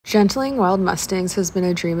Gentling wild Mustangs has been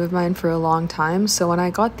a dream of mine for a long time, so when I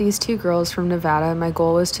got these two girls from Nevada, my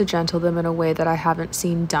goal was to gentle them in a way that I haven't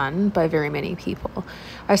seen done by very many people.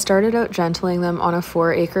 I started out gentling them on a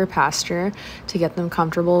 4-acre pasture to get them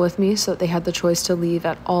comfortable with me so that they had the choice to leave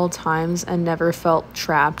at all times and never felt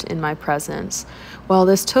trapped in my presence. While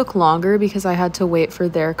this took longer because I had to wait for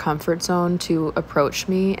their comfort zone to approach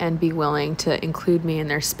me and be willing to include me in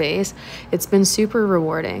their space, it's been super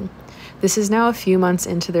rewarding. This is now a few months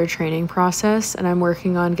into their training process, and I'm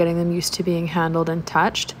working on getting them used to being handled and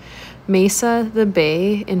touched. Mesa, the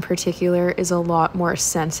bay in particular, is a lot more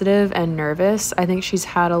sensitive and nervous. I think she's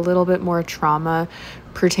had a little bit more trauma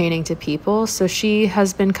pertaining to people, so she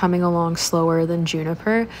has been coming along slower than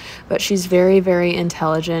Juniper, but she's very, very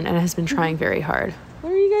intelligent and has been trying very hard.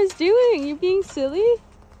 What are you guys doing? You being silly?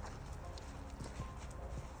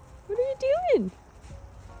 What are you doing?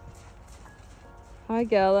 Hi,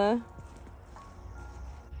 Gala.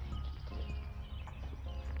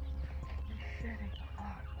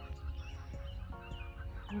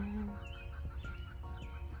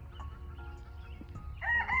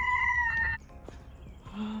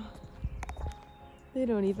 They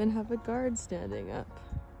don't even have a guard standing up.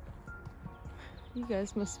 You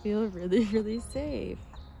guys must feel really, really safe.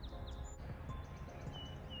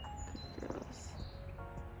 Good girls.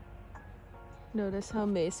 Notice how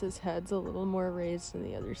Mesa's head's a little more raised than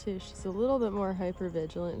the other two. She's a little bit more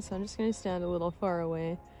hyper-vigilant, so I'm just going to stand a little far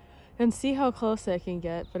away and see how close I can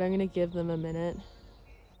get, but I'm going to give them a minute.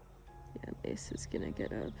 Yeah, Mesa's going to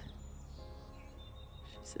get up.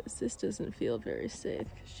 She says this doesn't feel very safe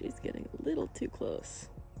because she's getting a little too close.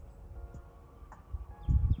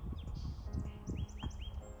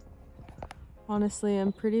 Honestly,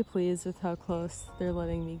 I'm pretty pleased with how close they're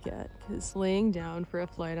letting me get, because laying down for a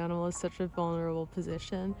flight animal is such a vulnerable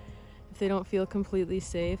position. If they don't feel completely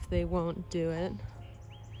safe, they won't do it.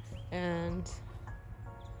 And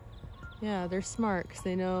yeah, they're smart because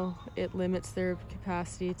they know it limits their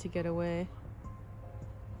capacity to get away.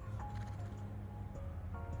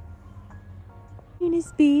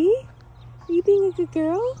 Eunice B, are you being a good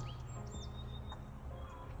girl?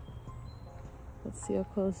 Let's see how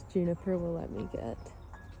close Juniper will let me get.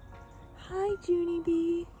 Hi, Junie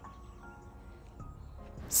B.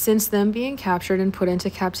 Since them being captured and put into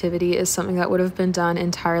captivity is something that would have been done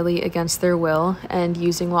entirely against their will and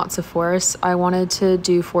using lots of force, I wanted to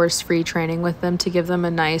do force-free training with them to give them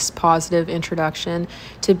a nice positive introduction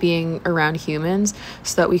to being around humans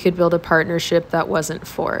so that we could build a partnership that wasn't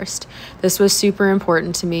forced. This was super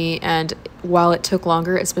important to me, and while it took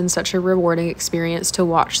longer, it's been such a rewarding experience to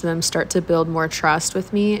watch them start to build more trust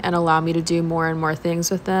with me and allow me to do more and more things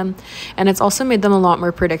with them. And it's also made them a lot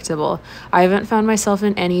more predictable. I haven't found myself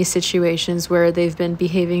in any situations where they've been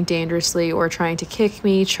behaving dangerously or trying to kick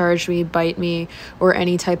me, charge me, bite me, or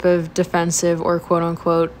any type of defensive or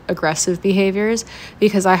quote-unquote aggressive behaviors,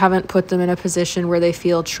 because I haven't put them in a position where they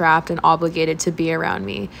feel trapped and obligated to be around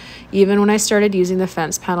me. Even when I started using the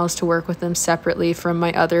fence panels to work with them separately from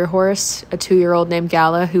my other horse, a 2-year-old named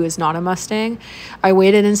Gala, who is not a Mustang, I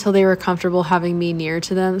waited until they were comfortable having me near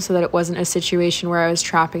to them so that it wasn't a situation where I was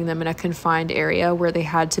trapping them in a confined area where they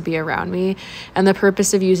had to be around me. And the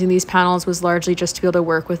purpose of using these panels was largely just to be able to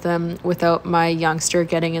work with them without my youngster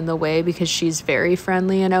getting in the way, because she's very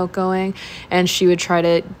friendly and outgoing, and she would try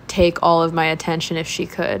to take all of my attention if she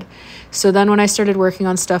could. So then when I started working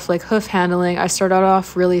on stuff like hoof handling, I started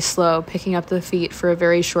off really slow, picking up the feet for a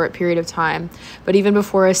very short period of time. But even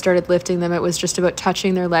before I started lifting them, it was just about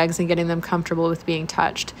touching their legs and getting them comfortable with being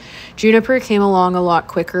touched. Juniper came along a lot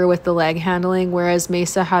quicker with the leg handling, whereas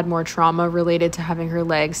Mesa had more trauma related to having her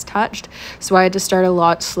legs touched. So I had to start a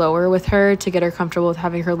lot slower with her to get her comfortable with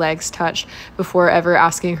having her legs touched before ever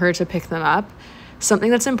asking her to pick them up.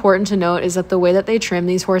 Something that's important to note is that the way that they trim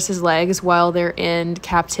these horses' legs while they're in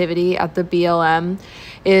captivity at the BLM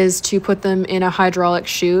is to put them in a hydraulic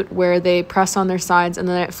chute where they press on their sides and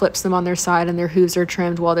then it flips them on their side and their hooves are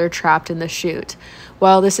trimmed while they're trapped in the chute.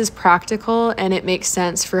 While this is practical and it makes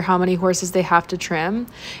sense for how many horses they have to trim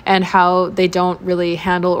and how they don't really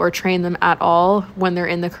handle or train them at all when they're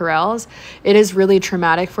in the corrals, it is really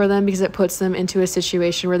traumatic for them because it puts them into a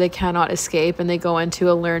situation where they cannot escape and they go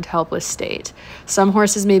into a learned helpless state. Some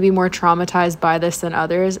horses may be more traumatized by this than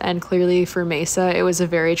others, and clearly for Mesa it was a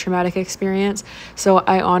very traumatic experience, so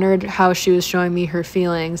I honored how she was showing me her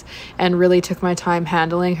feelings and really took my time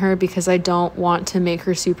handling her because I don't want to make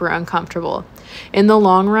her super uncomfortable. In the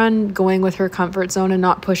long run, going with her comfort zone and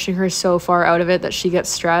not pushing her so far out of it that she gets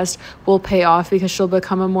stressed will pay off, because she'll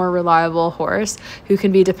become a more reliable horse who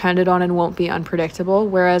can be depended on and won't be unpredictable.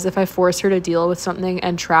 Whereas if I force her to deal with something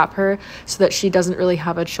and trap her so that she doesn't really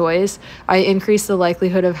have a choice, I increase the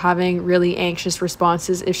likelihood of having really anxious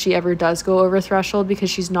responses if she ever does go over threshold, because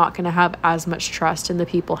she's not going to have as much trust in the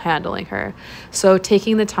people handling her. So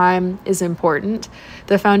taking the time is important.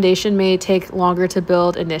 The foundation may take longer to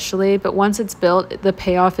build initially, but once it's built, the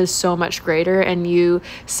payoff is so much greater, and you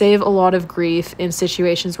save a lot of grief in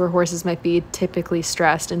situations where horses might be typically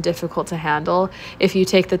stressed and difficult to handle if you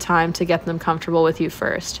take the time to get them comfortable with you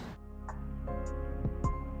first.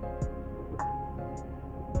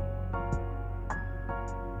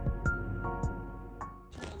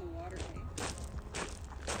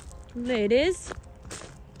 Ladies.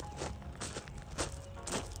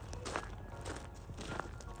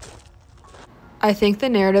 I think the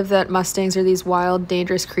narrative that Mustangs are these wild,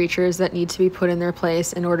 dangerous creatures that need to be put in their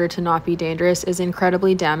place in order to not be dangerous is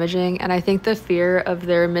incredibly damaging, and I think the fear of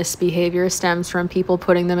their misbehavior stems from people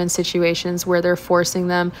putting them in situations where they're forcing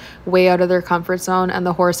them way out of their comfort zone, and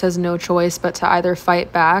the horse has no choice but to either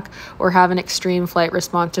fight back or have an extreme flight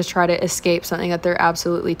response to try to escape something that they're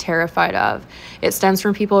absolutely terrified of. It stems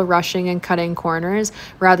from people rushing and cutting corners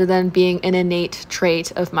rather than being an innate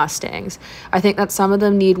trait of Mustangs. I think that some of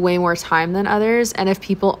them need way more time than others, and if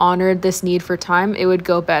people honored this need for time, it would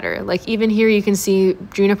go better. Like even here you can see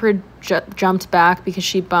Juniper jumped back because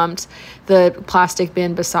she bumped the plastic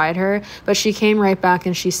bin beside her, but she came right back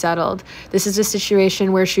and she settled. This is a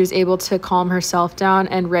situation where she was able to calm herself down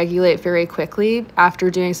and regulate very quickly after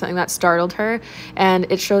doing something that startled her, and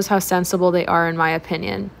it shows how sensible they are, in my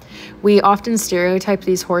opinion. We often stereotype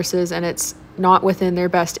these horses, and it's not within their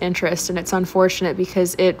best interest, and it's unfortunate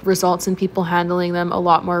because it results in people handling them a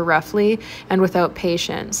lot more roughly and without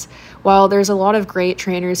patience. While there's a lot of great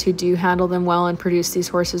trainers who do handle them well and produce these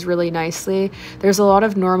horses really nicely, there's a lot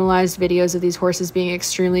of normalized videos of these horses being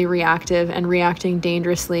extremely reactive and reacting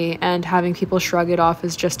dangerously and having people shrug it off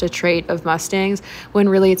as just a trait of Mustangs, when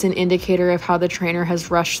really it's an indicator of how the trainer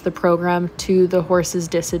has rushed the program to the horse's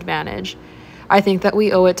disadvantage. I think that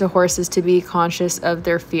we owe it to horses to be conscious of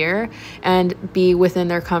their fear and be within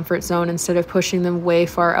their comfort zone instead of pushing them way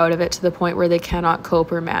far out of it to the point where they cannot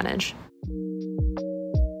cope or manage.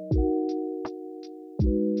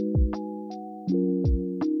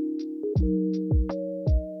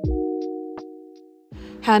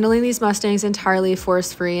 Handling these Mustangs entirely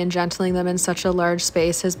force-free and gentling them in such a large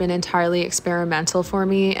space has been entirely experimental for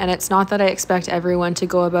me, and it's not that I expect everyone to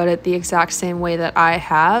go about it the exact same way that I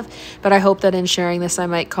have, but I hope that in sharing this I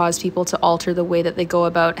might cause people to alter the way that they go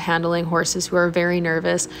about handling horses who are very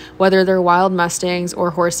nervous, whether they're wild Mustangs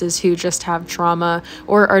or horses who just have trauma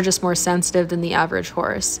or are just more sensitive than the average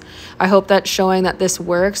horse. I hope that showing that this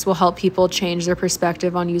works will help people change their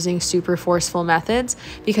perspective on using super forceful methods,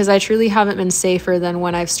 because I truly haven't been safer than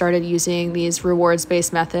when I've started using these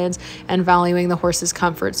rewards-based methods and valuing the horse's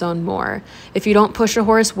comfort zone more. If you don't push a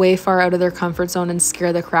horse way far out of their comfort zone and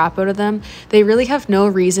scare the crap out of them, they really have no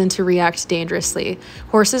reason to react dangerously.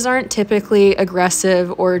 Horses aren't typically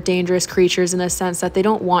aggressive or dangerous creatures in the sense that they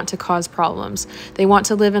don't want to cause problems. They want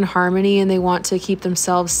to live in harmony and they want to keep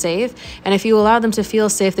themselves safe, and if you allow them to feel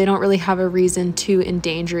safe, they don't really have a reason to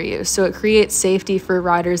endanger you. So it creates safety for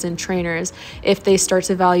riders and trainers if they start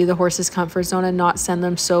to value the horse's comfort zone and not send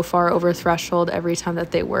them so far over threshold every time that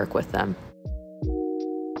they work with them.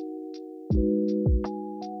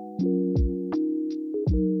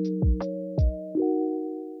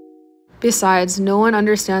 Besides, no one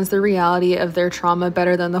understands the reality of their trauma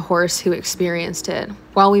better than the horse who experienced it.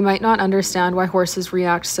 While we might not understand why horses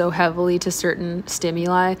react so heavily to certain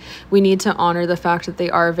stimuli, we need to honor the fact that they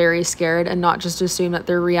are very scared and not just assume that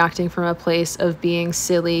they're reacting from a place of being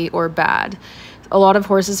silly or bad. A lot of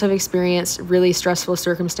horses have experienced really stressful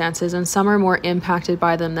circumstances, and some are more impacted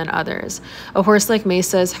by them than others. A horse like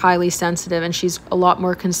Mesa is highly sensitive and she's a lot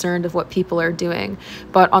more concerned of what people are doing.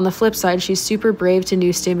 But on the flip side, she's super brave to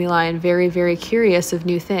new stimuli and very, very curious of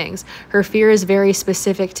new things. Her fear is very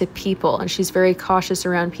specific to people and she's very cautious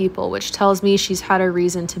around people, which tells me she's had a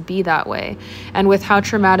reason to be that way. And with how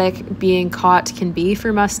traumatic being caught can be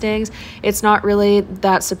for Mustangs, it's not really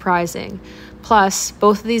that surprising. Plus,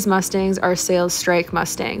 both of these Mustangs are sales strike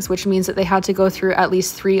Mustangs, which means that they had to go through at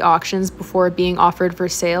least 3 auctions before being offered for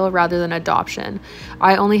sale rather than adoption.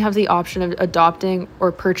 I only have the option of adopting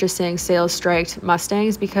or purchasing sales striked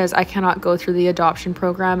Mustangs because I cannot go through the adoption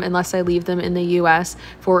program unless I leave them in the US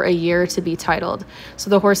for a year to be titled.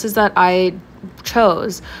 So the horses that I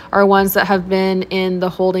chose are ones that have been in the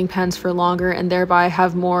holding pens for longer and thereby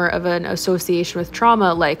have more of an association with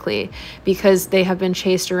trauma, likely because they have been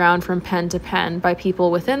chased around from pen to pen by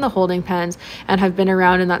people within the holding pens and have been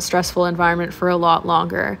around in that stressful environment for a lot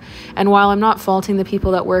longer. And while I'm not faulting the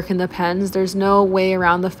people that work in the pens, there's no way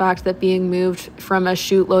around the fact that being moved from a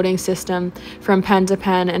chute loading system from pen to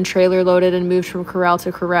pen and trailer loaded and moved from corral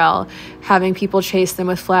to corral, having people chase them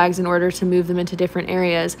with flags in order to move them into different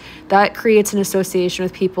areas, that creates an association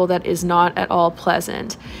with people that is not at all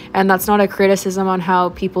pleasant. And that's not a criticism on how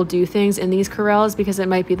people do things in these corrals, because it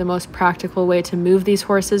might be the most practical way to move these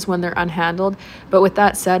horses when they're unhandled. But with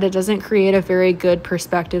that said, it doesn't create a very good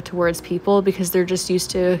perspective towards people because they're just used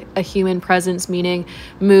to a human presence, meaning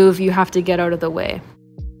move, you have to get out of the way.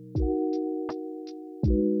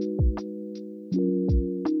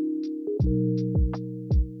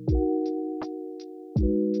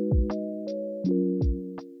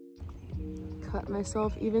 Cut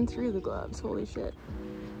myself even through the gloves, holy shit.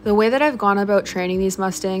 The way that I've gone about training these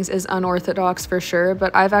Mustangs is unorthodox for sure,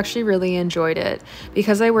 but I've actually really enjoyed it.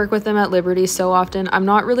 Because I work with them at Liberty so often, I'm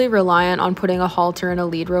not really reliant on putting a halter and a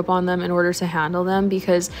lead rope on them in order to handle them,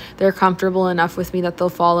 because they're comfortable enough with me that they'll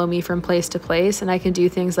follow me from place to place, and I can do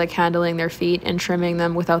things like handling their feet and trimming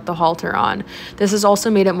them without the halter on. This has also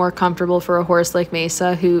made it more comfortable for a horse like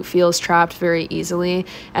Mesa, who feels trapped very easily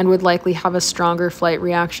and would likely have a stronger flight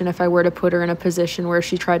reaction if I were to put her in a position where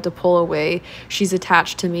she tried to pull away. She's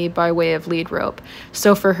attached to me by way of lead rope.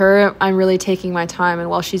 So for her, I'm really taking my time, and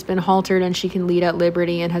while she's been haltered and she can lead at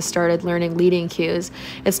Liberty and has started learning leading cues,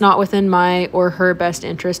 it's not within my or her best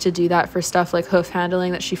interest to do that for stuff like hoof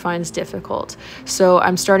handling that she finds difficult. So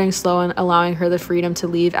I'm starting slow and allowing her the freedom to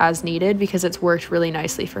leave as needed because it's worked really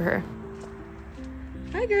nicely for her.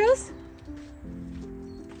 Hi, girls.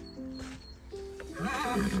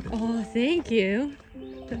 Oh, thank you.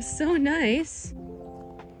 That's so nice.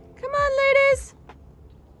 Come on, ladies.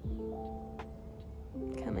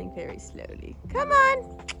 Coming very slowly. Come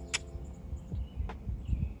on.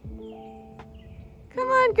 Come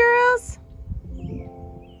on, girls.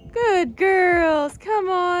 Good girls. Come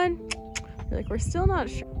on. You're like, we're still not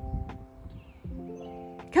sure.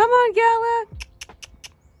 Come on, Gala.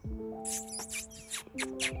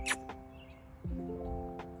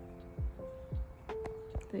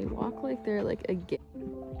 They walk like they're like a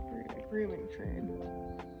grooming train.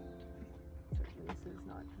 This is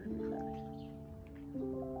not perfect.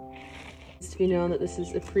 It's to be known that this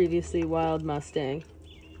is a previously wild Mustang.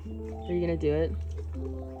 Are you gonna do it?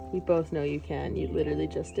 We both know you can. You literally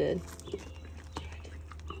just did.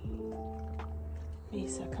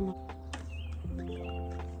 Mesa, come on.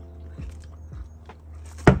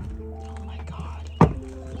 Oh my God.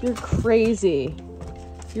 You're crazy.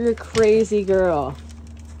 You're a crazy girl.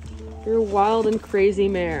 You're a wild and crazy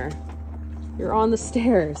mare. You're on the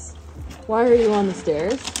stairs. Why are you on the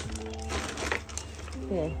stairs?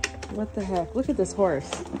 Okay, what the heck? Look at this horse.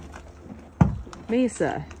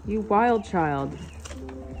 Mesa, you wild child.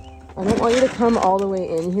 I don't want you to come all the way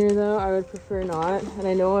in here though. I would prefer not. And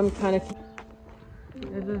I know I'm kind of...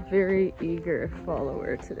 I have a very eager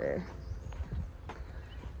follower today.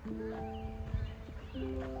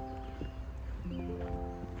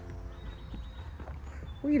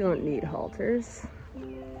 We don't need halters.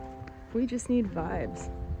 We just need vibes.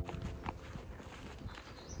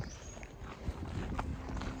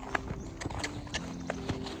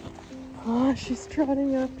 Oh, she's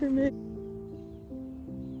trotting after me.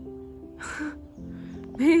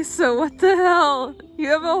 Mesa, what the hell? You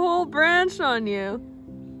have a whole branch on you.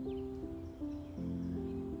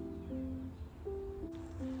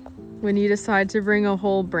 When you decide to bring a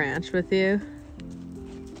whole branch with you.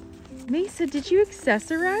 Mesa, did you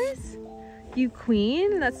accessorize? You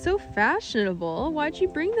queen? That's so fashionable. Why'd you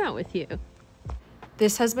bring that with you?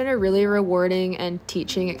 This has been a really rewarding and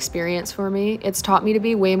teaching experience for me. It's taught me to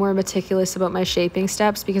be way more meticulous about my shaping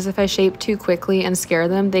steps, because if I shape too quickly and scare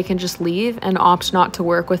them, they can just leave and opt not to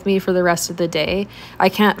work with me for the rest of the day. I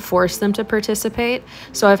can't force them to participate,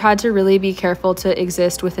 so I've had to really be careful to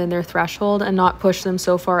exist within their threshold and not push them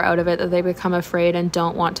so far out of it that they become afraid and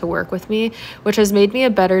don't want to work with me, which has made me a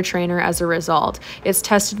better trainer as a result. It's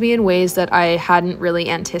tested me in ways that I hadn't really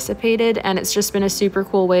anticipated, and it's just been a super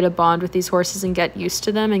cool way to bond with these horses and get used to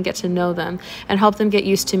them and get to know them and help them get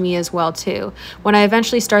used to me as well too. When I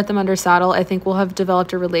eventually start them under saddle, I think we'll have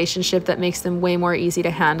developed a relationship that makes them way more easy to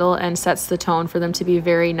handle and sets the tone for them to be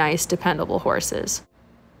very nice, dependable horses.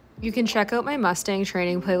 You can check out my Mustang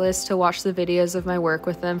training playlist to watch the videos of my work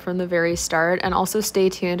with them from the very start, and also stay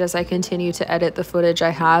tuned as I continue to edit the footage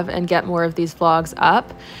I have and get more of these vlogs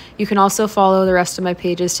up. You can also follow the rest of my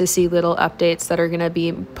pages to see little updates that are going to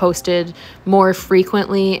be posted more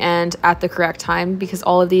frequently and at the correct time, because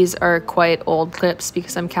all of these are quite old clips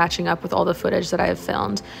because I'm catching up with all the footage that I have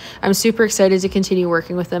filmed. I'm super excited to continue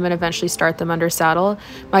working with them and eventually start them under saddle.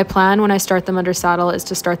 My plan when I start them under saddle is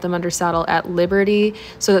to start them under saddle at Liberty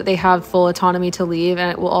so that they have full autonomy to leave,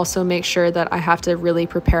 and it will also make sure that I have to really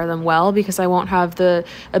prepare them well, because I won't have the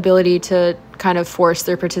ability to kind of force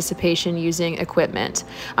their participation using equipment.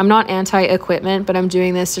 I'm not anti-equipment, but I'm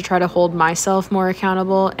doing this to try to hold myself more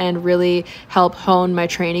accountable and really help hone my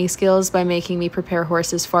training skills by making me prepare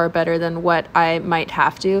horses far better than what I might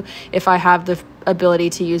have to if I have the ability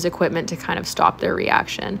to use equipment to kind of stop their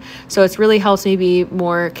reaction. So it's really helped me be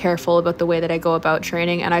more careful about the way that I go about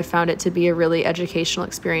training, and I found it to be a really educational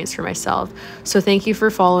experience for myself. So thank you for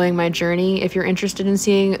following my journey. If you're interested in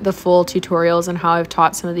seeing the full tutorials on how I've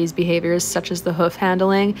taught some of these behaviors, such as the hoof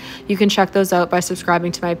handling, you can check those out by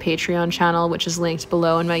subscribing to my Patreon channel, which is linked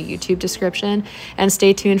below in my YouTube description, and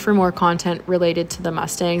stay tuned for more content related to the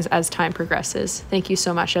Mustangs as time progresses. Thank you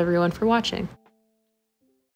so much, everyone, for watching.